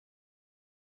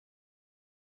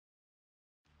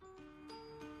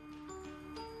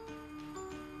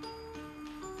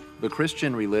The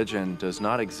Christian religion does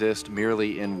not exist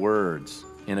merely in words,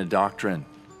 in a doctrine.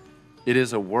 It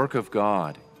is a work of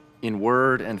God, in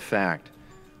word and fact,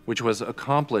 which was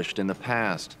accomplished in the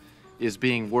past, is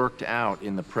being worked out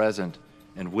in the present,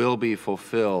 and will be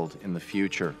fulfilled in the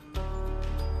future.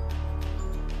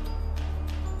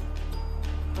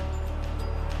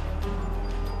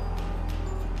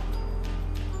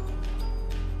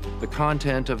 The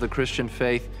content of the Christian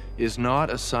faith is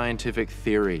not a scientific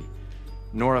theory,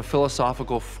 nor a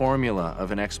philosophical formula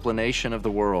of an explanation of the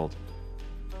world,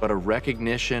 but a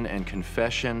recognition and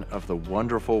confession of the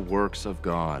wonderful works of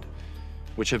God,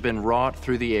 which have been wrought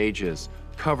through the ages,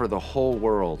 cover the whole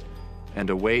world, and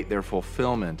await their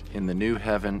fulfillment in the new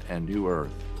heaven and new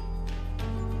earth.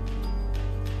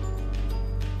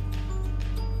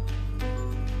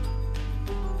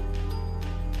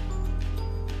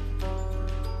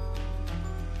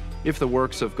 If the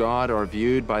works of God are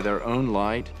viewed by their own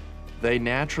light, they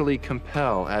naturally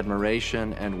compel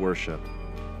admiration and worship.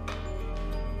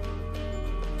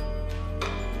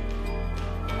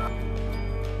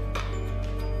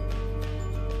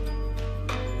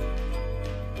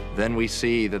 Then we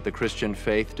see that the Christian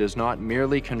faith does not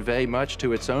merely convey much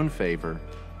to its own favor,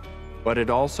 but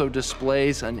it also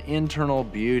displays an internal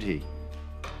beauty,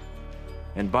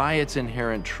 and by its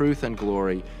inherent truth and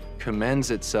glory commends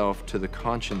itself to the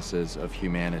consciences of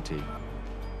humanity.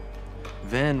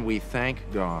 Then we thank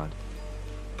God,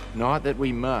 not that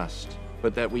we must,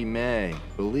 but that we may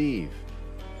believe.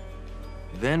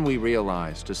 Then we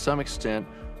realize, to some extent,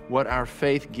 what our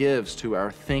faith gives to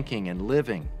our thinking and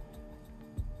living.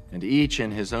 And each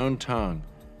in his own tongue,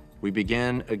 we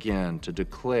begin again to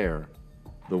declare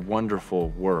the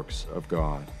wonderful works of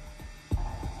God.